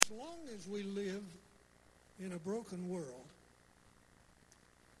as we live in a broken world,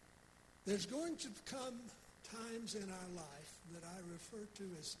 there's going to come times in our life that I refer to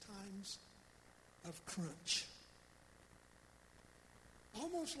as times of crunch.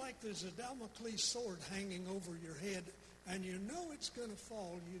 Almost like there's a Damocles sword hanging over your head, and you know it's going to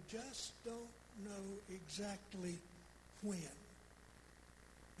fall. You just don't know exactly when.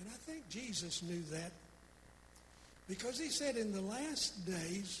 And I think Jesus knew that, because he said in the last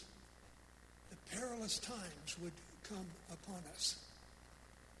days, the perilous times would come upon us.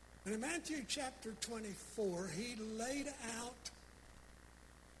 And in Matthew chapter 24, he laid out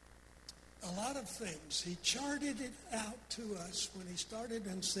a lot of things. He charted it out to us when he started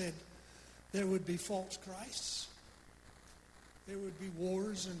and said there would be false Christs. There would be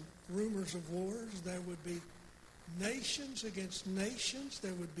wars and rumors of wars. There would be nations against nations.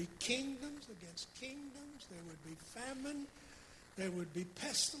 There would be kingdoms against kingdoms. There would be famine. There would be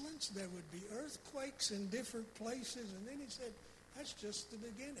pestilence. There would be earthquakes in different places. And then he said, that's just the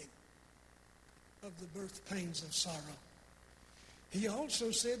beginning of the birth pains of sorrow. He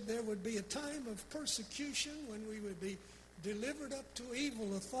also said there would be a time of persecution when we would be delivered up to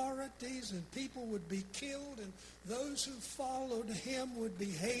evil authorities and people would be killed, and those who followed him would be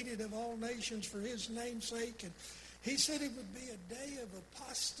hated of all nations for his name's sake. And he said it would be a day of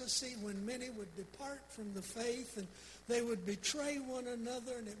apostasy when many would depart from the faith and they would betray one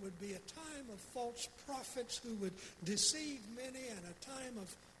another, and it would be a time of false prophets who would deceive many, and a time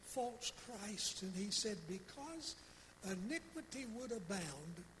of false Christ. And he said because iniquity would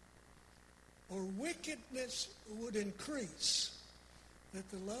abound or wickedness would increase, that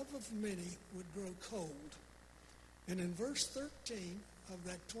the love of many would grow cold. And in verse 13 of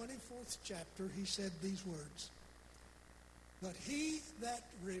that 24th chapter, he said these words, but he that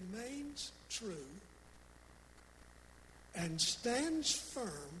remains true and stands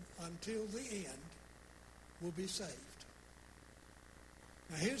firm until the end will be saved.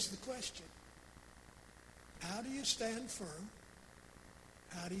 Now here's the question. How do you stand firm?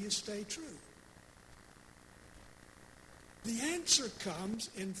 How do you stay true? The answer comes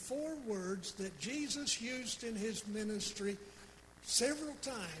in 4 words that Jesus used in his ministry several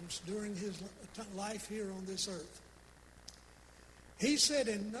times during his life here on this earth. He said,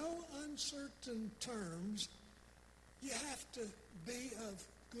 in no uncertain terms, you have to be of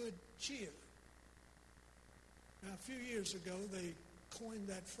good cheer. Now, a few years ago, they coined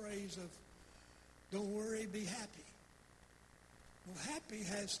that phrase of, don't worry, be happy. Well, happy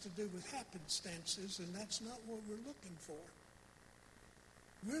has to do with happenstances, and that's not what we're looking for.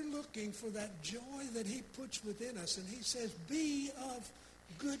 We're looking for that joy that he puts within us, and he says, be of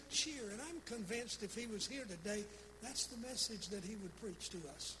good cheer. And I'm convinced if he was here today, that's the message that he would preach to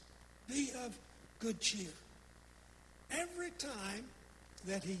us. Be of good cheer. Every time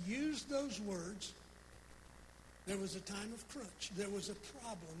that he used those words, there was a time of crunch. There was a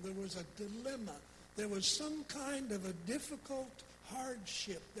problem. There was a dilemma. There was some kind of a difficult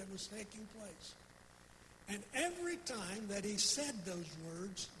hardship that was taking place. And every time that he said those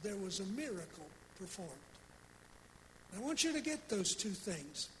words, there was a miracle performed. I want you to get those two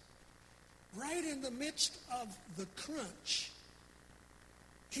things. Right in the midst of the crunch,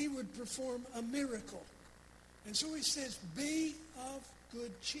 he would perform a miracle. And so he says, be of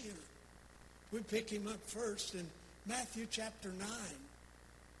good cheer. We pick him up first in Matthew chapter 9,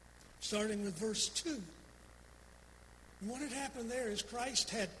 starting with verse 2. And what had happened there is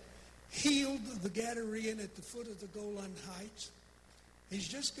Christ had healed the Gadarene at the foot of the Golan Heights. He's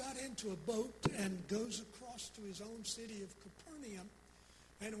just got into a boat and goes across to his own city of Capernaum.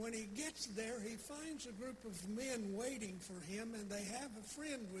 And when he gets there, he finds a group of men waiting for him, and they have a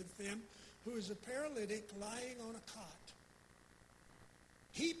friend with them who is a paralytic lying on a cot.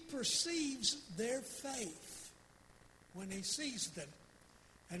 He perceives their faith when he sees them.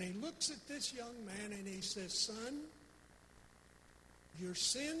 And he looks at this young man and he says, son, your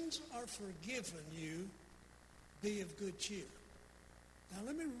sins are forgiven you. Be of good cheer. Now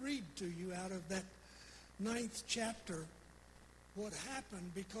let me read to you out of that 9th chapter what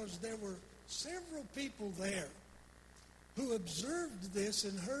happened, because there were several people there who observed this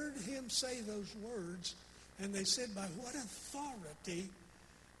and heard him say those words, and they said, by what authority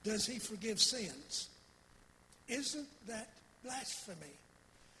does he forgive sins? Isn't that blasphemy?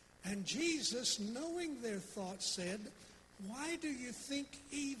 And Jesus, knowing their thoughts, said, why do you think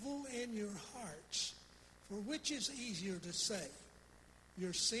evil in your hearts? For which is easier to say,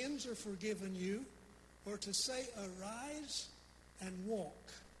 your sins are forgiven you, or to say, arise and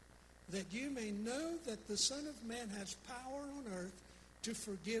walk, that you may know that the Son of Man has power on earth to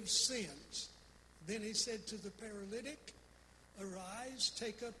forgive sins. Then he said to the paralytic, Arise,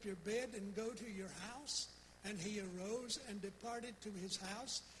 take up your bed, and go to your house. And he arose and departed to his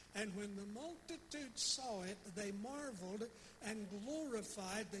house. And when the multitude saw it, they marveled and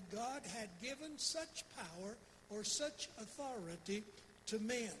glorified that God had given such power or such authority to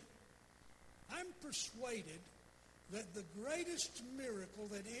men. I'm persuaded that the greatest miracle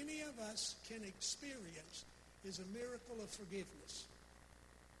that any of us can experience is a miracle of forgiveness.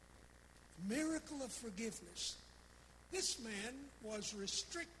 Miracle of forgiveness. This man was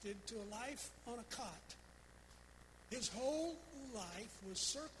restricted to a life on a cot. His whole life was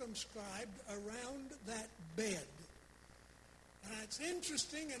circumscribed around that bed. And it's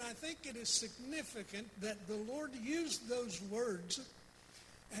interesting, and I think it is significant that the Lord used those words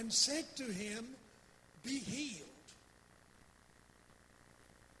and said to him, be healed.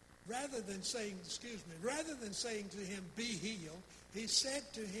 Rather than saying to him, be healed, he said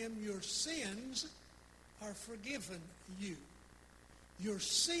to him, your sins are forgiven you. Your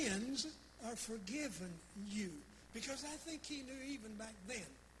sins are forgiven you. Because I think he knew even back then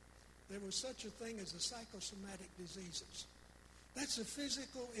there was such a thing as the psychosomatic diseases. That's a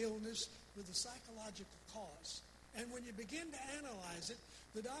physical illness with a psychological cause. And when you begin to analyze it,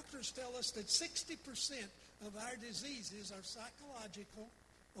 the doctors tell us that 60% of our diseases are psychological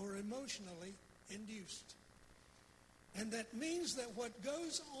or emotionally induced. And that means that what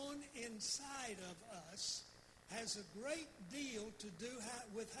goes on inside of us has a great deal to do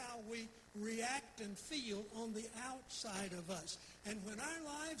with how we react and feel on the outside of us. And when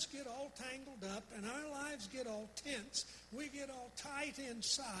our lives get all tangled up and our lives get all tense, we get all tight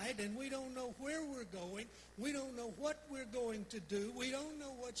inside and we don't know where we're going, we don't know what we're going to do, we don't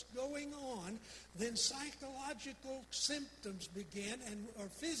know what's going on, then psychological symptoms begin, or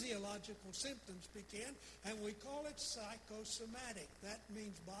physiological symptoms begin, and we call it psychosomatic. That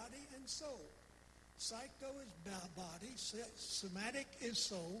means body and soul. Psycho is body, somatic is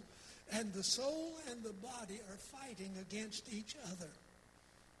soul, and the soul and the body are fighting against each other.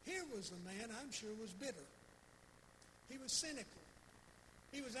 Here was a man I'm sure was bitter. He was cynical.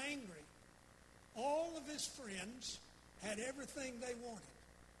 He was angry. All of his friends had everything they wanted.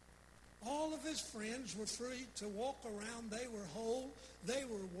 All of his friends were free to walk around. They were whole. They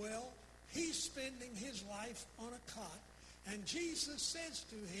were well. He's spending his life on a cot. And Jesus says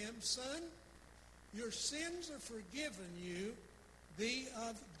to him, son, your sins are forgiven you. Be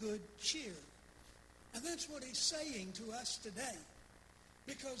of good cheer. And that's what he's saying to us today.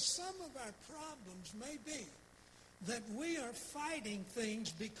 Because some of our problems may be that we are fighting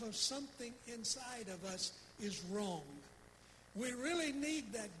things because something inside of us is wrong. We really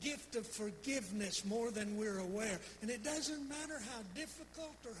need that gift of forgiveness more than we're aware. And it doesn't matter how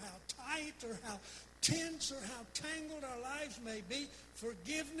difficult or how tight or how tense or how tangled our lives may be,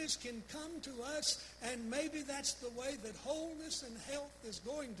 forgiveness can come to us, and maybe that's the way that wholeness and health is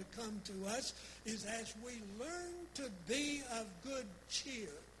going to come to us, is as we learn to be of good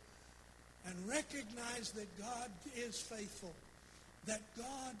cheer and recognize that God is faithful, that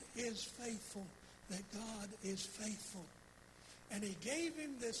God is faithful, that God is faithful. And he gave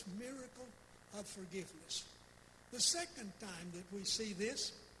him this miracle of forgiveness. The second time that we see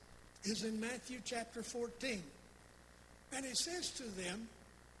this is in Matthew chapter 14. And he says to them,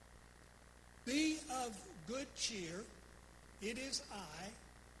 be of good cheer, it is I,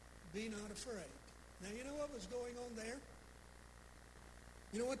 be not afraid. Now you know what was going on there?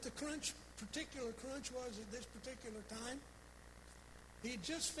 You know what the particular crunch was at this particular time? He had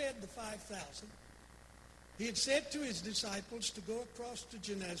just fed the 5,000. He had said to his disciples to go across to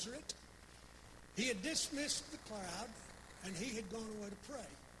Gennesaret. He had dismissed the crowd, and he had gone away to pray.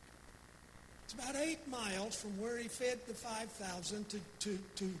 It's about 8 miles from where he fed the 5,000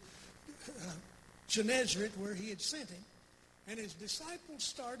 to Gennesaret, where he had sent him. And his disciples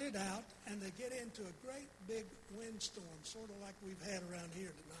started out, and they get into a great big windstorm, sort of like we've had around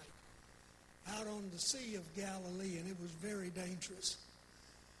here tonight, out on the Sea of Galilee, and it was very dangerous.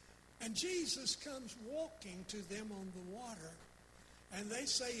 And Jesus comes walking to them on the water, and they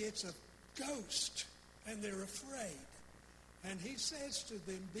say it's a ghost, and they're afraid. And he says to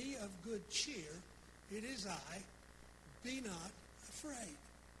them, be of good cheer, it is I, be not afraid.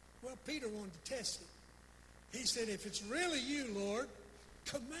 Well, Peter wanted to test it. He said, if it's really you, Lord,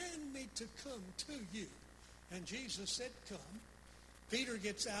 command me to come to you. And Jesus said, come. Peter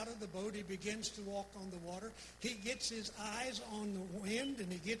gets out of the boat. He begins to walk on the water. He gets his eyes on the wind,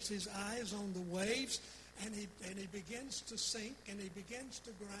 and he gets his eyes on the waves, and he begins to sink, and he begins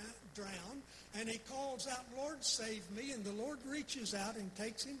to drown, and he calls out, Lord, save me. And the Lord reaches out and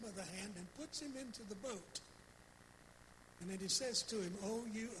takes him by the hand and puts him into the boat. And then he says to him, oh,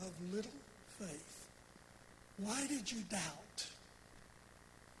 you of little faith, why did you doubt?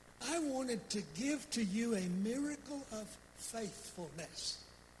 wanted to give to you a miracle of faithfulness.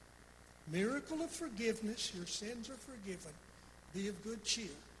 Miracle of forgiveness. Your sins are forgiven. Be of good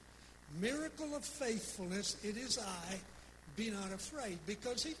cheer. Miracle of faithfulness. It is I. Be not afraid,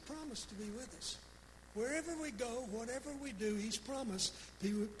 because He promised to be with us. Wherever we go, whatever we do, He's promised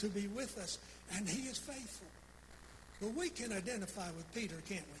to be with us, and He is faithful. But we can identify with Peter,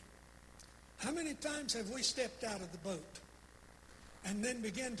 can't we? How many times have we stepped out of the boat and then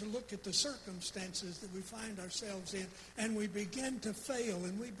begin to look at the circumstances that we find ourselves in, and we begin to fail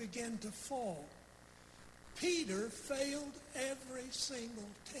and we begin to fall? Peter failed every single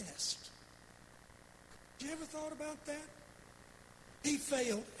test. Have you ever thought about that? He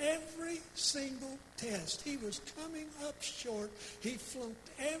failed every single test. He was coming up short. He flunked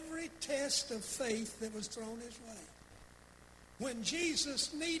every test of faith that was thrown his way. When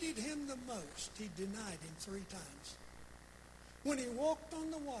Jesus needed him the most, he denied him 3 times. When he walked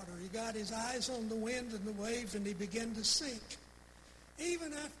on the water, he got his eyes on the wind and the waves, and he began to sink.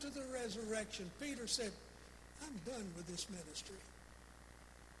 Even after the resurrection, Peter said, I'm done with this ministry.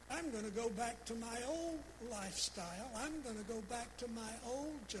 I'm going to go back to my old lifestyle. I'm going to go back to my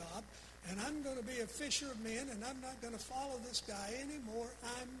old job, and I'm going to be a fisher of men, and I'm not going to follow this guy anymore.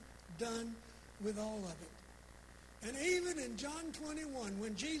 I'm done with all of it. And even in John 21,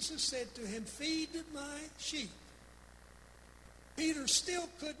 when Jesus said to him, feed my sheep, Peter still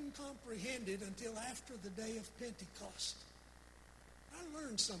couldn't comprehend it until after the day of Pentecost. I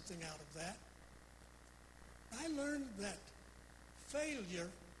learned something out of that. I learned that failure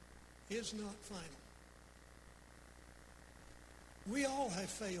is not final. We all have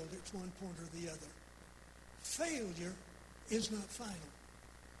failed at one point or the other. Failure is not final.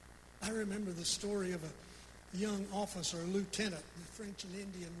 I remember the story of a young officer, a lieutenant in the French and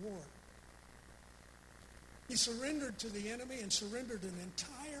Indian War. He surrendered to the enemy and surrendered an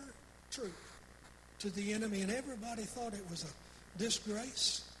entire troop to the enemy, and everybody thought it was a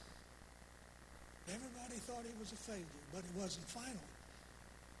disgrace. Everybody thought he was a failure, but it wasn't final.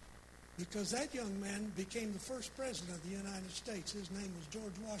 Because that young man became the first president of the United States. His name was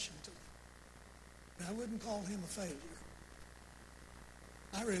George Washington. And I wouldn't call him a failure.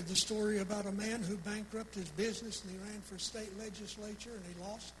 I read the story about a man who bankrupted his business, and he ran for state legislature, and he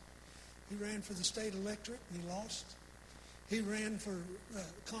lost. He ran for the state electorate, and he lost. He ran for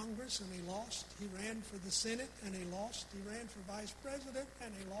Congress, and he lost. He ran for the Senate, and he lost. He ran for vice president,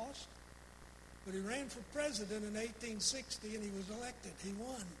 and he lost. But he ran for president in 1860, and he was elected. He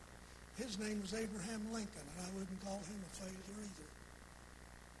won. His name was Abraham Lincoln, and I wouldn't call him a failure either.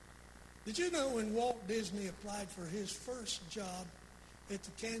 Did you know when Walt Disney applied for his first job at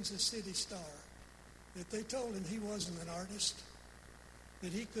the Kansas City Star, that they told him he wasn't an artist,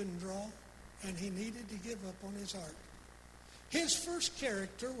 that he couldn't draw, and he needed to give up on his art? His first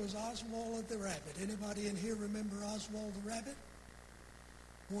character was Oswald the Rabbit. Anybody in here remember Oswald the Rabbit?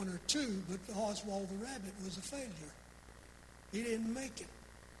 1 or 2, but Oswald the Rabbit was a failure. He didn't make it.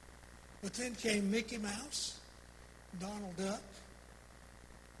 But then came Mickey Mouse, Donald Duck,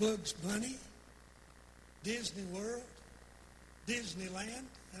 Bugs Bunny, Disney World, Disneyland,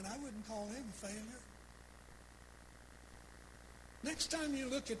 and I wouldn't call him a failure. Next time you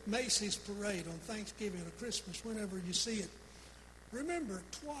look at Macy's parade on Thanksgiving or Christmas, whenever you see it, remember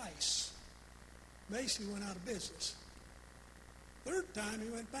twice Macy went out of business. 3rd time he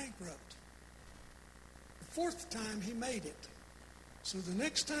went bankrupt. The 4th time he made it. So the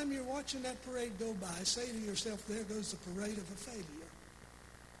next time you're watching that parade go by, say to yourself, there goes the parade of a failure.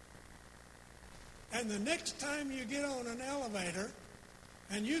 And the next time you get on an elevator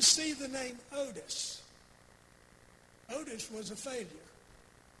and you see the name Otis, Otis was a failure.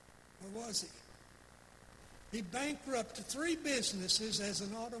 Or was he? He bankrupted 3 businesses as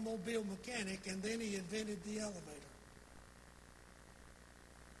an automobile mechanic, and then he invented the elevator.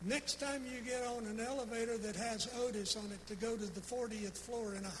 Next time you get on an elevator that has Otis on it to go to the 40th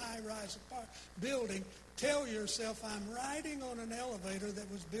floor in a high-rise building, tell yourself, I'm riding on an elevator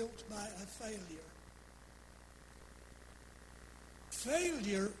that was built by a failure.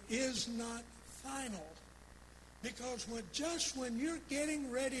 Failure is not final, because just when you're getting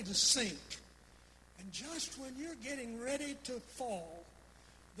ready to sink, and just when you're getting ready to fall,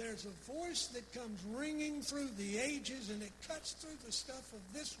 there's a voice that comes ringing through the ages, and it cuts through the stuff of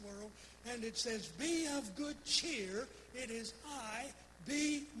this world, and it says, be of good cheer, it is I,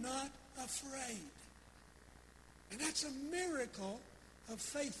 be not afraid. And that's a miracle of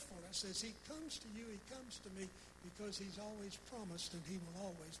faithfulness. As he comes to you, he comes to me, because he's always promised, and he will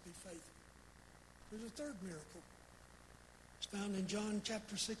always be faithful. There's a 3rd miracle. It's found in John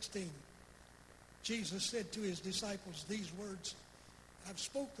chapter 16. Jesus said to his disciples these words I've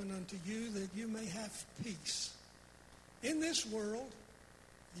spoken unto you that you may have peace. In this world,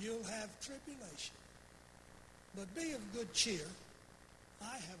 you'll have tribulation. But be of good cheer.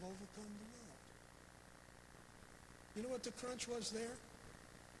 I have overcome the world. You know what the crunch was there?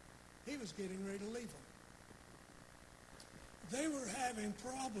 He was getting ready to leave them. They were having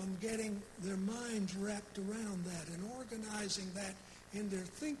problem getting their minds wrapped around that and organizing that in their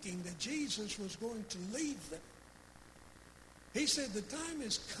thinking that Jesus was going to leave them. He said, the time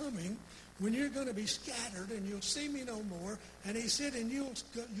is coming when you're going to be scattered and you'll see me no more. And he said, and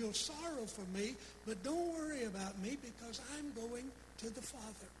you'll sorrow for me, but don't worry about me because I'm going to the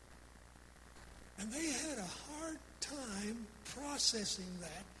Father. And they had a hard time processing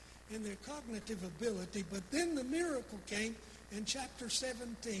that in their cognitive ability. But then the miracle came in chapter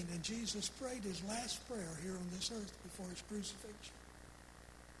 17, and Jesus prayed his last prayer here on this earth before his crucifixion.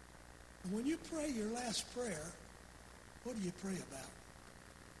 And when you pray your last prayer, what do you pray about?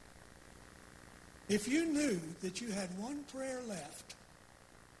 If you knew that you had one prayer left,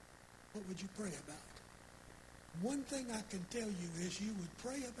 what would you pray about? One thing I can tell you is you would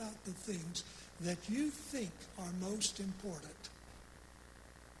pray about the things that you think are most important.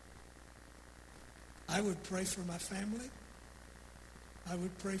 I would pray for my family. I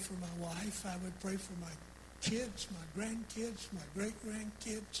would pray for my wife. I would pray for my kids, my grandkids, my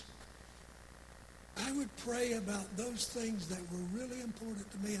great-grandkids. I would pray about those things that were really important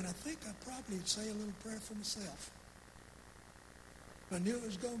to me, and I think I probably would say a little prayer for myself. I knew it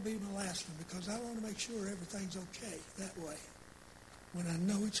was going to be my last one because I want to make sure everything's okay that way when I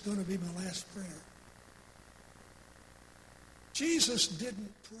know it's going to be my last prayer. Jesus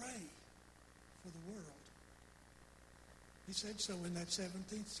didn't pray for the world. He said so in that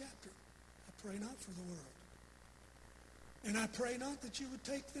 17th chapter. I pray not for the world. And I pray not that you would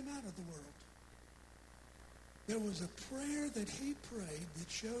take them out of the world. There was a prayer that he prayed that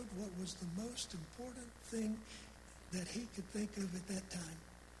showed what was the most important thing that he could think of at that time.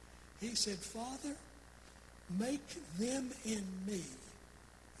 He said, Father, make them in me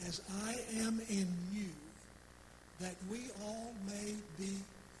as I am in you, that we all may be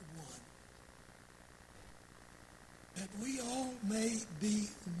one. That we all may be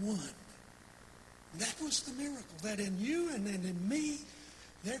one. That was the miracle, that in you and then in me,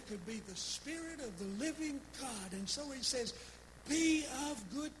 there could be the Spirit of the living God. And so he says, be of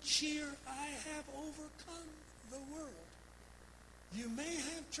good cheer. I have overcome the world. You may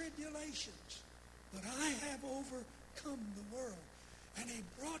have tribulations, but I have overcome the world. And he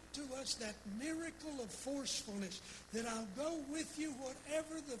brought to us that miracle of forcefulness that I'll go with you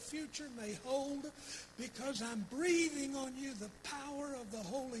whatever the future may hold because I'm breathing on you the power of the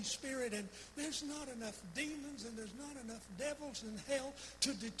Holy Spirit. And there's not enough demons and there's not enough devils in hell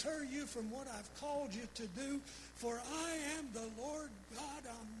to deter you from what I've called you to do. For I am the Lord God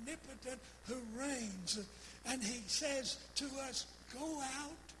omnipotent who reigns. And he says to us, go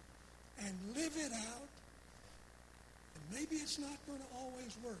out and live it out. Maybe it's not going to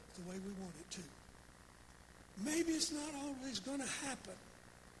always work the way we want it to. Maybe it's not always going to happen.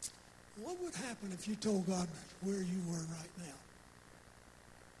 What would happen if you told God where you were right now?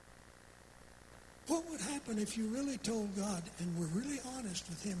 What would happen if you really told God and were really honest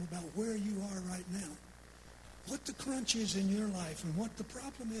with him about where you are right now? What the crunch is in your life and what the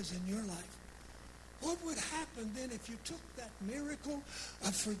problem is in your life? What would happen then if you took that miracle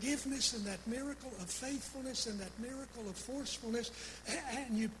of forgiveness and that miracle of faithfulness and that miracle of forcefulness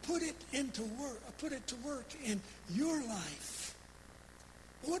and you put it to work in your life?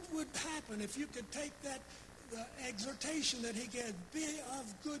 What would happen if you could take that exhortation that he gave, be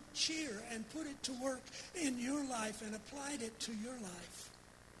of good cheer, and put it to work in your life and applied it to your life?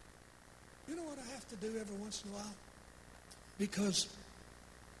 You know what I have to do every once in a while? Because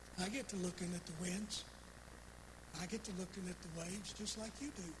I get to looking at the winds. I get to looking at the waves just like you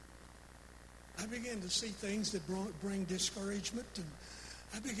do. I begin to see things that bring discouragement, and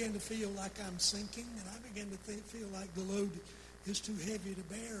I begin to feel like I'm sinking, and I begin to feel like the load is too heavy to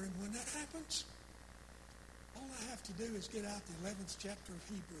bear. And when that happens, all I have to do is get out the 11th chapter of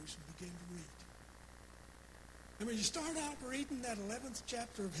Hebrews and begin to read. And when you start out reading that 11th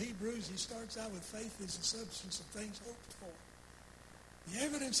chapter of Hebrews, he starts out with faith is the substance of things hoped for, the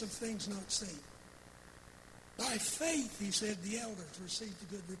evidence of things not seen. By faith, he said, the elders received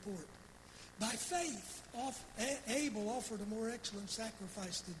a good report. By faith, Abel offered a more excellent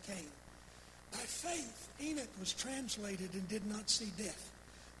sacrifice than Cain. By faith, Enoch was translated and did not see death.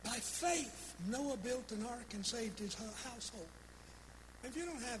 By faith, Noah built an ark and saved his household. If you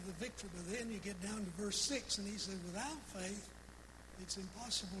don't have the victory by then, you get down to verse 6, and he said, without faith, it's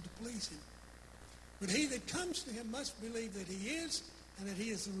impossible to please him. But he that comes to him must believe that he is, and that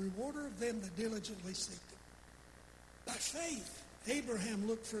he is the rewarder of them that diligently seek him. By faith, Abraham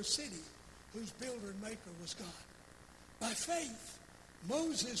looked for a city whose builder and maker was God. By faith,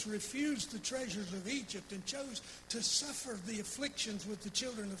 Moses refused the treasures of Egypt and chose to suffer the afflictions with the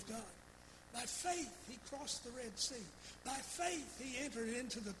children of God. By faith, he crossed the Red Sea. By faith, he entered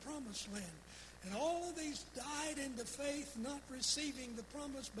into the promised land. And all of these died into faith, not receiving the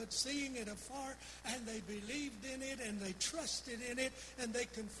promise, but seeing it afar, and they believed in it, and they trusted in it, and they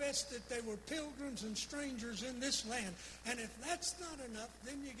confessed that they were pilgrims and strangers in this land. And if that's not enough,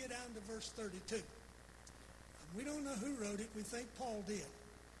 then you get down to verse 32. We don't know who wrote it. We think Paul did.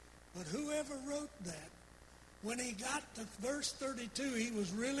 But whoever wrote that, when he got to verse 32, he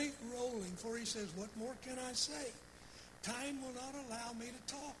was really rolling, for he says, what more can I say? Time will not allow me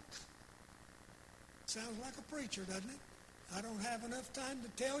to talk. Sounds like a preacher, doesn't it? I don't have enough time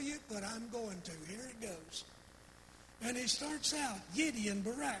to tell you, but I'm going to. Here it goes. And he starts out, Gideon,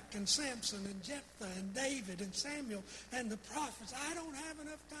 Barak, and Samson, and Jephthah, and David, and Samuel, and the prophets. I don't have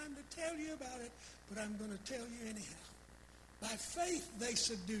enough time to tell you about it, but I'm going to tell you anyhow. By faith they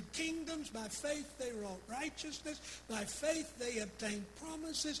subdued kingdoms. By faith they wrought righteousness. By faith they obtained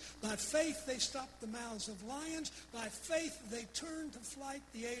promises. By faith they stopped the mouths of lions. By faith they turned to flight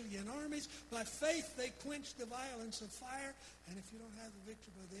the alien armies. By faith they quenched the violence of fire. And if you don't have the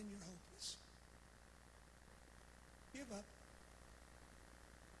victory, by then you're hopeless. Give up.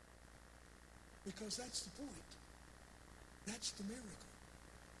 Because that's the point. That's the miracle.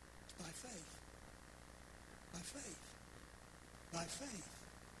 It's by faith. By faith. By faith.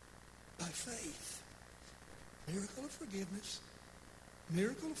 By faith. Miracle of forgiveness.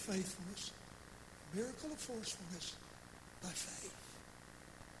 Miracle of faithfulness. Miracle of forcefulness. By faith.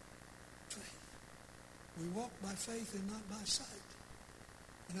 Faith. We walk by faith and not by sight.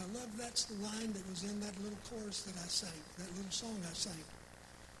 And I love that's the line that was in that little chorus that I sang, that little song I sang.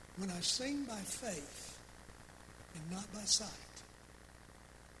 When I sing by faith and not by sight,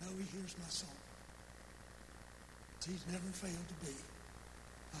 know he hears my song. He's never failed to be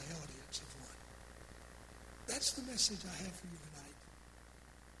my audience of one. That's the message I have for you tonight.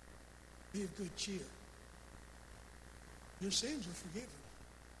 Be of good cheer. Your sins are forgiven.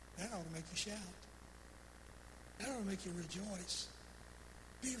 That ought to make you shout. That ought to make you rejoice.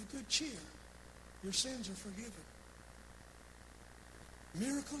 Be of good cheer. Your sins are forgiven.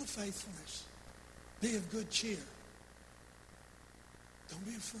 Miracle of faithfulness. Be of good cheer. Don't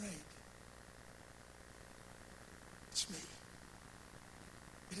be afraid. It's me.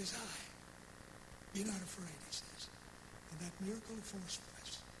 It is I. Be not afraid, he says. And that miracle of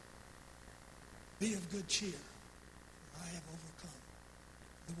forcefulness. Be of good cheer, for I have overcome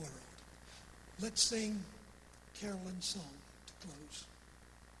the world. Let's sing Carolyn's song to close.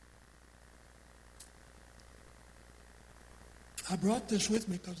 I brought this with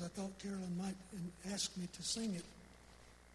me because I thought Carolyn might ask me to sing it.